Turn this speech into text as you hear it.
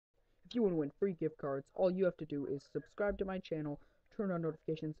If you want to win free gift cards, all you have to do is subscribe to my channel, turn on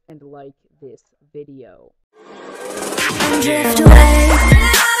notifications, and like this video. Drift away.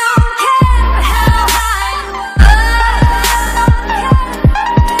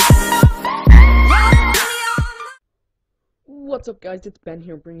 What's up, guys? It's Ben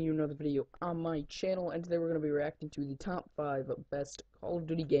here, bringing you another video on my channel, and today we're going to be reacting to the top 5 best Call of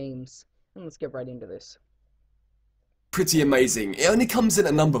Duty games. And let's get right into this. Pretty amazing. It only comes in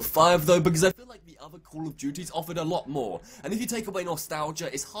at number 5 though, because I feel like the other Call of Duties offered a lot more. And if you take away nostalgia,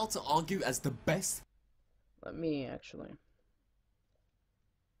 it's hard to argue as the best. Let me actually.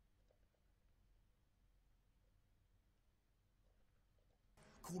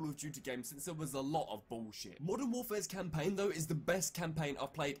 Call of Duty game since there was a lot of bullshit. Modern Warfare's campaign though is the best campaign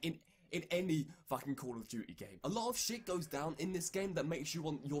I've played in any fucking Call of Duty game. A lot of shit goes down in this game that makes you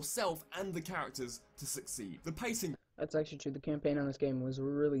want yourself and the characters to succeed. The pacing. That's actually true. The campaign on this game was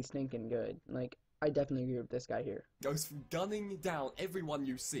really stinking good. Like, I definitely agree with this guy here. Goes from gunning down everyone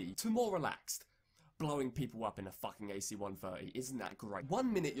you see to more relaxed. Blowing people up in a fucking AC-130, isn't that great?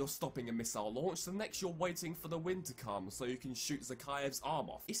 1 minute you're stopping a missile launch, the next you're waiting for the wind to come so you can shoot Zakhaev's arm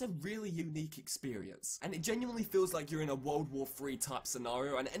off. It's a really unique experience, and it genuinely feels like you're in a World War III type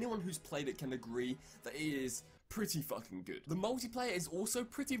scenario, and anyone who's played it can agree that it is pretty fucking good. The multiplayer is also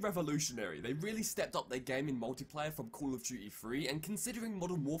pretty revolutionary. They really stepped up their game in multiplayer from Call of Duty 3, and considering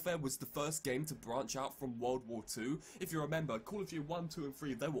Modern Warfare was the first game to branch out from World War II, if you remember, Call of Duty 1, 2 and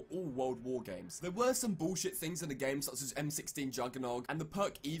 3, they were all World War games. There were some bullshit things in the game such as M16 Juggernaut and the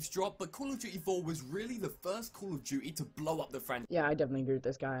perk Eavesdrop, but Call of Duty 4 was really the first Call of Duty to blow up the franchise. Yeah, I definitely agree with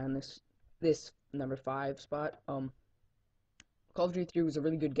this guy on this number 5 spot. Call of Duty 3 was a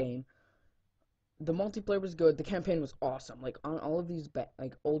really good game. The multiplayer was good. The campaign was awesome. Like, on all of these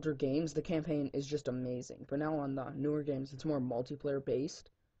older games, the campaign is just amazing. But now on the newer games, it's more multiplayer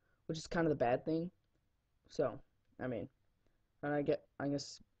based, which is kind of the bad thing. So, I mean, and I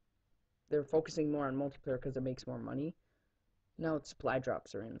guess they're focusing more on multiplayer because it makes more money. Now it's supply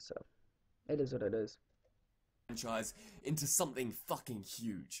drops are in, so it is what it is. Franchise into something fucking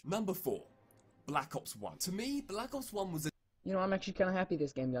huge. Number 4, Black Ops 1. To me, Black Ops 1 was a You know, I'm actually kind of happy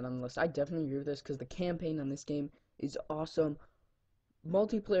this game got on the list. I definitely agree with this because the campaign on this game is awesome.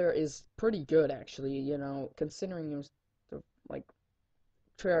 Multiplayer is pretty good, actually, you know, considering it was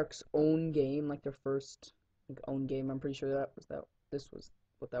Treyarch's own game, like their first own game. I'm pretty sure this was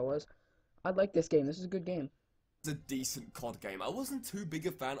what that was. I like this game. This is a good game. a decent COD game. I wasn't too big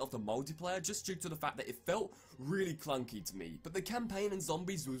a fan of the multiplayer just due to the fact that it felt really clunky to me, but the campaign and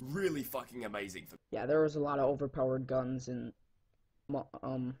zombies was really fucking amazing for me. Yeah, there was a lot of overpowered guns in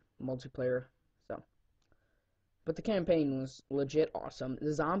multiplayer, so. But the campaign was legit awesome.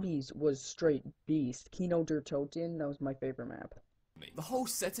 The zombies was straight beast. Kino der Toten, that was my favorite map. The whole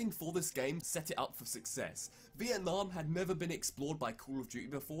setting for this game set it up for success. Vietnam had never been explored by Call of Duty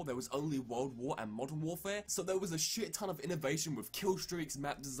before. There was only World War and Modern Warfare, so there was a shit ton of innovation with kill streaks,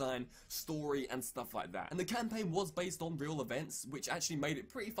 map design, story, and stuff like that. And the campaign was based on real events, which actually made it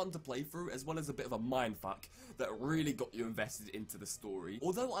pretty fun to play through, as well as a bit of a mindfuck that really got you invested into the story.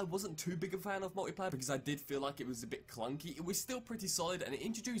 Although I wasn't too big a fan of multiplayer because I did feel like it was a bit clunky, it was still pretty solid, and it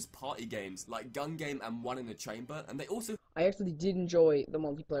introduced party games like Gun Game and One in a Chamber, and they also... I actually did enjoy the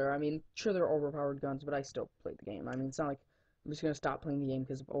multiplayer. I mean, sure, they're overpowered guns, but I still played the game. I mean, it's not like I'm just gonna stop playing the game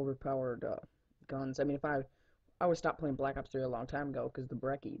because of overpowered guns. I mean, if I would stop playing Black Ops 3 a long time ago because the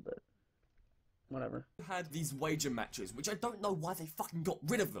brekkie, but whatever. Had these wager matches, which I don't know why they fucking got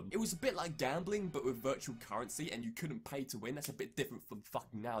rid of them. It was a bit like gambling, but with virtual currency, and you couldn't pay to win. That's a bit different from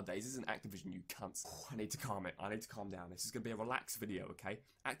fucking nowadays. This isn't Activision, you cunts. I need to calm it. I need to calm down. This is gonna be a relaxed video, okay?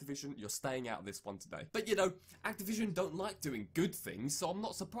 Activision, you're staying out of this one today. But you know, Activision don't like doing good things, so I'm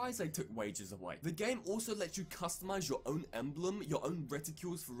not surprised they took wages away. The game also lets you customize your own emblem, your own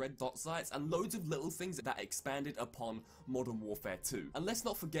reticules for red dot sights, and loads of little things that expanded upon Modern Warfare 2. And let's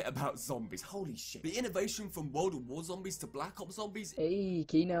not forget about zombies. Holy shit. The innovation from World of War zombies to Black Ops zombies. Hey,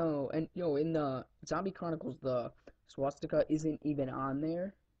 Kino, and yo, in the Zombie Chronicles, the swastika isn't even on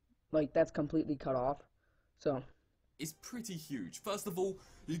there. Like, that's completely cut off. So is pretty huge. First of all,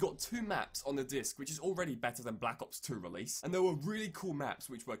 you got 2 maps on the disc, which is already better than Black Ops 2 release, and there were really cool maps,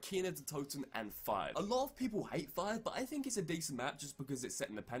 which were Kina der Toten and 5. A lot of people hate 5, but I think it's a decent map just because it's set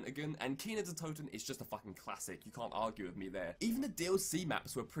in the Pentagon, and Kina der Toten is just a fucking classic. You can't argue with me there. Even the DLC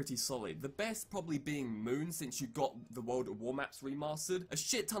maps were pretty solid. The best probably being Moon, since you got the World of War maps remastered. A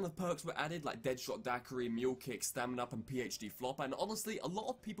shit ton of perks were added, like Deadshot Daiquiri, Mule Kick, Stamina Up, and PhD Flop, and honestly, a lot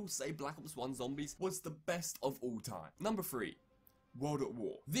of people say Black Ops 1 Zombies was the best of all time. Number 3. World at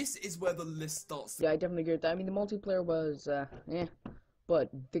War. This is where the list starts to... yeah, I definitely agree with that. I mean, the multiplayer was, but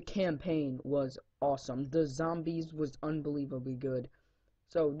the campaign was awesome. The zombies was unbelievably good.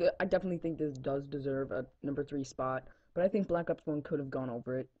 So I definitely think this does deserve a number 3 spot, but I think Black Ops 1 could have gone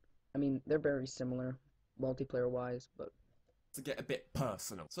over it. I mean, they're very similar multiplayer-wise, but to get a bit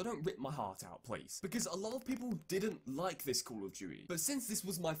personal, so don't rip my heart out, please. Because a lot of people didn't like this Call of Duty, but since this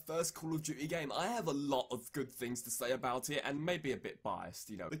was my first Call of Duty game, I have a lot of good things to say about it, and maybe a bit biased,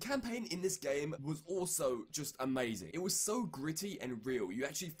 you know. The campaign in this game was also just amazing. It was so gritty and real, you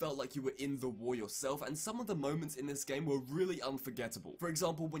actually felt like you were in the war yourself, and some of the moments in this game were really unforgettable. For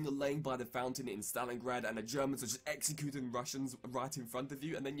example, when you're laying by the fountain in Stalingrad, and the Germans are just executing Russians right in front of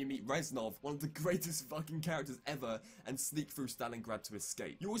you, and then you meet Reznov, one of the greatest fucking characters ever, and sneak through Stalingrad to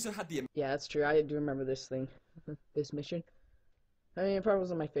escape. You also had the yeah, that's true. I do remember this thing, this mission. I mean, it probably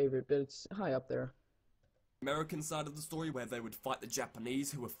wasn't my favorite, but it's high up there. American side of the story where they would fight the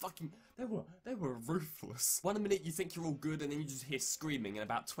Japanese who were fucking, they were ruthless. One minute you think you're all good and then you just hear screaming and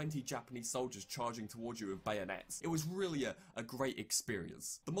about 20 Japanese soldiers charging towards you with bayonets. It was really a great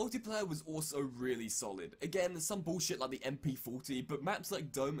experience. The multiplayer was also really solid. Again, there's some bullshit like the MP40, but maps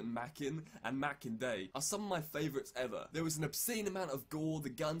like Dome and Mackin Day are some of my favorites ever. There was an obscene amount of gore, the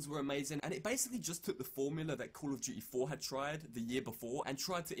guns were amazing, and it basically just took the formula that Call of Duty 4 had tried the year before and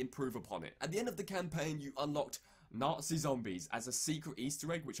tried to improve upon it. At the end of the campaign, you unlocked Nazi zombies as a secret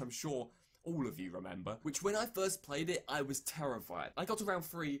Easter egg, which I'm sure all of you remember, which when I first played it, I was terrified. I got to round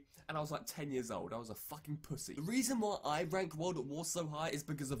 3 and I was like 10 years old. I was a fucking pussy. The reason why I rank World at War so high is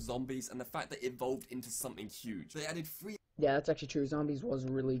because of zombies and the fact that it evolved into something huge. They added 3. Yeah, that's actually true. Zombies was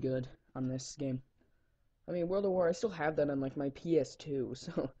really good on this game. I mean, World of War, I still have that on like my PS2,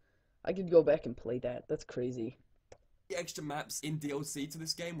 so I could go back and play that. That's crazy. Extra maps in DLC to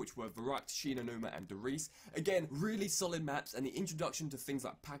this game, which were Verrückt, Shinonuma, and Der Riese. Again, really solid maps, and the introduction to things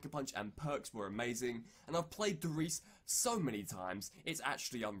like Pack-a-Punch and perks were amazing, and I've played Der Riese so many times, it's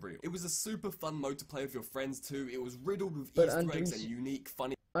actually unreal. It was a super fun mode to play with your friends too. It was riddled with Easter eggs and unique,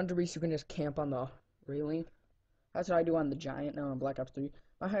 funny... On Der Riese, you can just camp on the railing. That's what I do on the Giant now on Black Ops 3.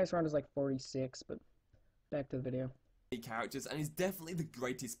 My highest round is like 46, but back to the video. Characters, and is definitely the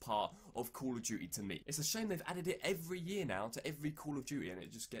greatest part of Call of Duty to me. It's a shame they've added it every year now to every Call of Duty and it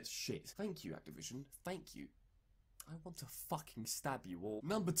just gets shit. Thank you, Activision. Thank you. I want to fucking stab you all.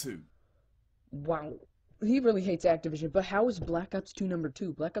 Number 2. Wow. He really hates Activision, but how is Black Ops 2 number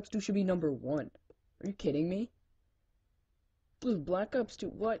 2? Black Ops 2 should be number 1. Are you kidding me? Dude, Black Ops 2,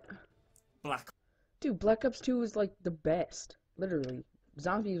 what? Dude, Black Ops 2 is like the best. Literally.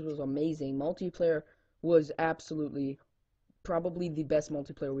 Zombies was amazing. Multiplayer was absolutely probably the best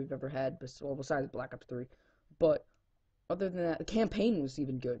multiplayer we've ever had, besides Black Ops 3. But other than that, the campaign was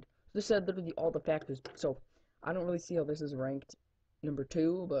even good. This said literally all the factors. So I don't really see how this is ranked number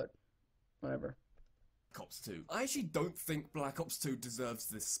 2, but whatever. Black Ops 2. I actually don't think Black Ops 2 deserves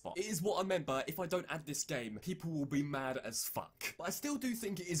this spot. It is what I meant by if I don't add this game, people will be mad as fuck. But I still do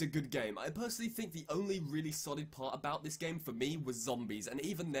think it is a good game. I personally think the only really solid part about this game for me was zombies, and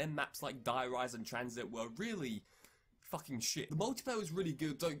even then maps like Die Rise and Transit were really fucking shit. The multiplayer was really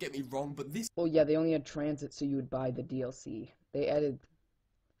good, don't get me wrong, but this... Well, yeah, they only had Transit so you would buy the DLC. They added...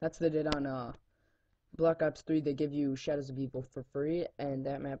 That's what they did on Black Ops 3. They give you Shadows of Evil for free, and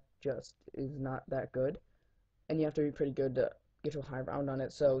that map just is not that good. And you have to be pretty good to get to a high round on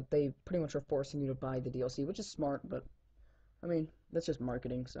it, so they pretty much are forcing you to buy the DLC, which is smart, but, I mean, that's just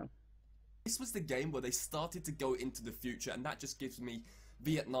marketing, so. This was the game where they started to go into the future, and that just gives me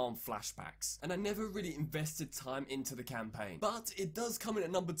Vietnam flashbacks, and I never really invested time into the campaign. But it does come in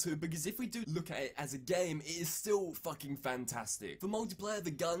at number 2 because if we do look at it as a game, it is still fucking fantastic. The multiplayer, the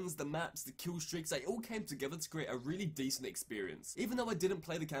guns, the maps, the kill streaks, they all came together to create a really decent experience. Even though I didn't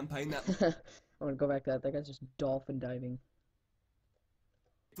play the campaign that... I'm gonna go back to that. That guy's just dolphin diving.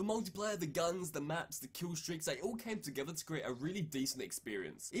 The multiplayer, the guns, the maps, the kill streaks, they all came together to create a really decent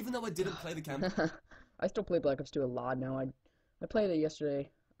experience. Even though I didn't play the campaign... I still play Black Ops 2 a lot now. I played it yesterday.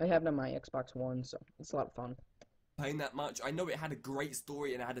 I have it on my Xbox One, so it's a lot of fun. Playing that much, I know it had a great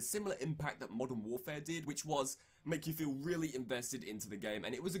story and it had a similar impact that Modern Warfare did, which was make you feel really invested into the game,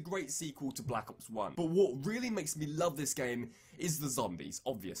 and it was a great sequel to Black Ops 1. But what really makes me love this game is the zombies,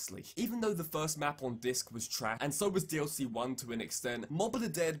 obviously. Even though the first map on disc was trash, and so was DLC 1 to an extent, Mob of the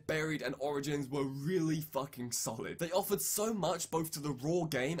Dead, Buried, and Origins were really fucking solid. They offered so much both to the raw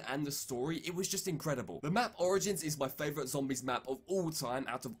game and the story, it was just incredible. The map Origins is my favorite zombies map of all time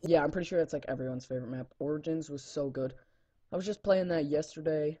out of all... Yeah, I'm pretty sure it's like everyone's favorite map. Origins was so good. I was just playing that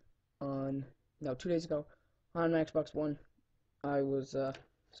yesterday on... No, 2 days ago. On my Xbox One, I was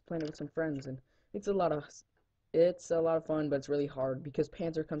just playing it with some friends, and it's a lot of fun, but it's really hard because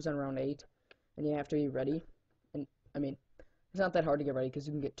Panzer comes in around 8, and you have to be ready. And I mean, It's not that hard to get ready because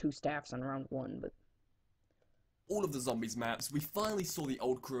you can get 2 staffs on round 1, but all of the zombies maps, we finally saw the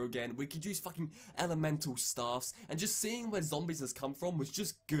old crew again, we could use fucking elemental staffs, and just seeing where zombies has come from was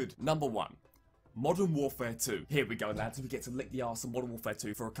just good. Number 1. Modern Warfare 2. Here we go, lads, we get to lick the arse of Modern Warfare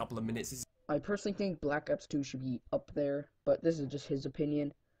 2 for a couple of minutes. I personally think Black Ops 2 should be up there, but this is just his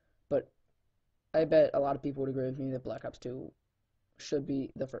opinion. But I bet a lot of people would agree with me that Black Ops 2 should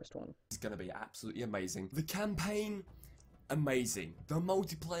be the first one. It's gonna be absolutely amazing. The campaign, amazing. The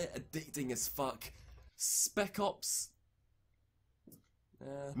multiplayer, addicting as fuck. Spec Ops...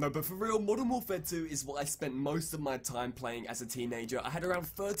 No, but for real, Modern Warfare 2 is what I spent most of my time playing as a teenager. I had around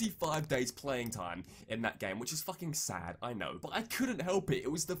 35 days playing time in that game, which is fucking sad, I know. But I couldn't help it.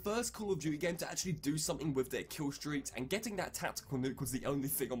 It was the first Call of Duty game to actually do something with their kill streaks, and getting that tactical nuke was the only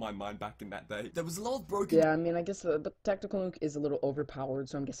thing on my mind back in that day. There was a lot of broken... Yeah, I mean, I guess the tactical nuke is a little overpowered,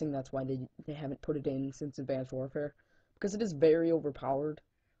 so I'm guessing that's why they haven't put it in since Advanced Warfare. Because it is very overpowered,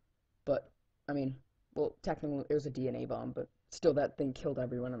 but, I mean, well, technically it was a DNA bomb, but still that thing killed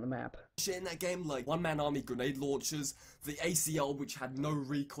everyone on the map. Shit in that game, like one-man army grenade launchers, the ACL which had no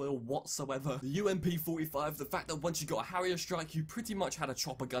recoil whatsoever, the UMP-45, the fact that once you got a Harrier strike you pretty much had a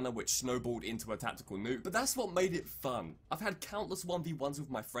chopper gunner which snowballed into a tactical nuke, but that's what made it fun. I've had countless 1v1s with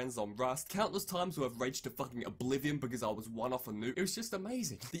my friends on Rust, countless times where I've raged to fucking oblivion because I was one off a nuke. It was just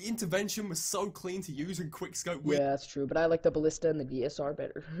amazing. The intervention was so clean to use and quickscope with. Yeah, that's true, but I like the ballista and the DSR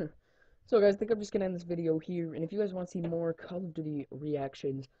better. So guys, I think I'm just gonna end this video here, and if you guys want to see more Call of Duty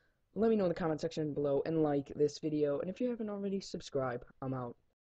reactions, let me know in the comment section below and like this video, and if you haven't already, subscribe. I'm out.